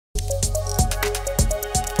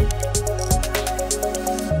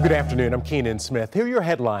Good afternoon, I'm Keenan Smith. Here are your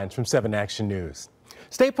headlines from 7 Action News.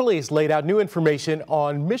 State police laid out new information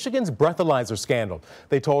on Michigan's breathalyzer scandal.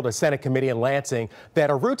 They told a Senate committee in Lansing that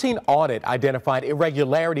a routine audit identified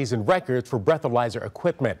irregularities in records for breathalyzer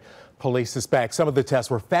equipment. Police suspect some of the tests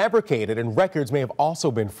were fabricated and records may have also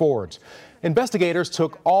been forged. Investigators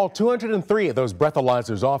took all 203 of those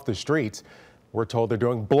breathalyzers off the streets. We're told they're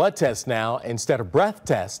doing blood tests now instead of breath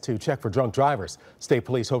tests to check for drunk drivers. State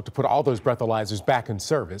police hope to put all those breathalyzers back in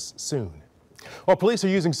service soon. Well, police are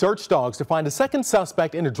using search dogs to find a second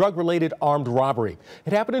suspect in a drug-related armed robbery.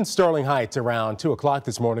 It happened in Sterling Heights around 2 o'clock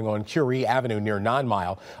this morning on Curie Avenue near 9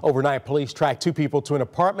 Mile. Overnight, police tracked 2 people to an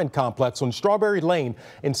apartment complex on Strawberry Lane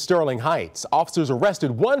in Sterling Heights. Officers arrested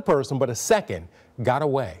 1 person, but a second got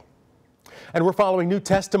away. And we're following new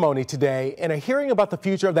testimony today in a hearing about the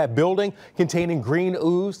future of that building containing green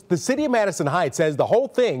ooze. The city of Madison Heights says the whole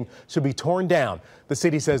thing should be torn down. The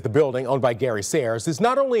city says the building, owned by Gary Sayers, is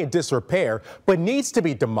not only in disrepair, but needs to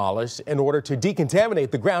be demolished in order to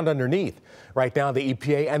decontaminate the ground underneath. Right now, the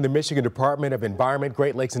EPA and the Michigan Department of Environment,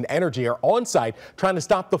 Great Lakes and Energy are on site trying to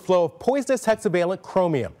stop the flow of poisonous hexavalent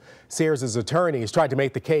chromium. Sayers' attorneys tried to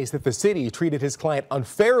make the case that the city treated his client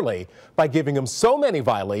unfairly by giving him so many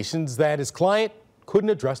violations that his client couldn't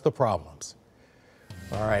address the problems.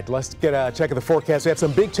 All right, let's get a check of the forecast. We have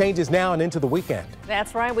some big changes now and into the weekend.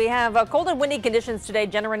 That's right. We have cold and windy conditions today,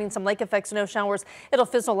 generating some lake effect snow showers. It'll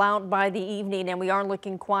fizzle out by the evening, and we are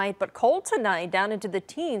looking quiet but cold tonight, down into the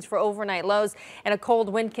teens for overnight lows, and a cold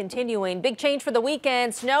wind continuing. Big change for the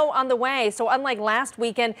weekend. Snow on the way. So unlike last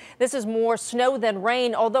weekend, this is more snow than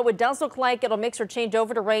rain, although it does look like it'll mix or change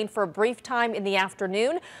over to rain for a brief time in the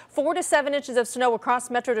afternoon. 4 to 7 inches of snow across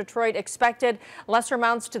Metro Detroit expected. Lesser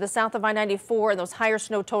amounts to the south of I-94 and those higher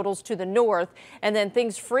snow totals to the north. And then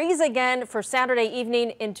things freeze again for Saturday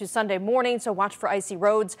evening into Sunday morning, so watch for icy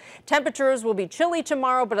roads. Temperatures will be chilly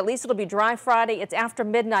tomorrow, but at least it'll be dry Friday. It's after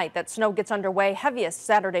midnight that snow gets underway, heaviest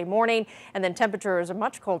Saturday morning, and then temperatures are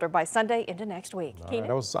much colder by Sunday into next week. Right,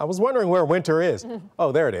 I was wondering where winter is.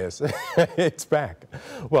 Oh, there it is. It's back.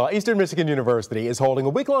 Well, Eastern Michigan University is holding a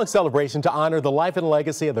week-long celebration to honor the life and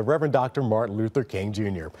legacy of the Reverend Dr. Martin Luther King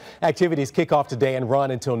Jr. Activities kick off today and run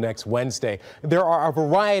until next Wednesday. There are a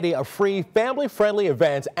variety of free, family-friendly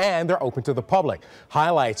events, and they're open to the public.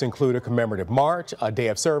 Highlights include a commemorative march, a day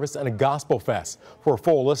of service, and a gospel fest. For a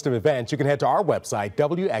full list of events, you can head to our website,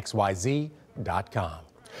 WXYZ.com.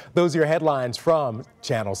 Those are your headlines from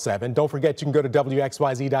Channel 7. Don't forget you can go to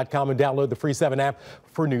WXYZ.com and download the free 7 app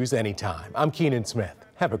for news anytime. I'm Keenan Smith.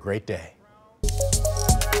 Have a great day.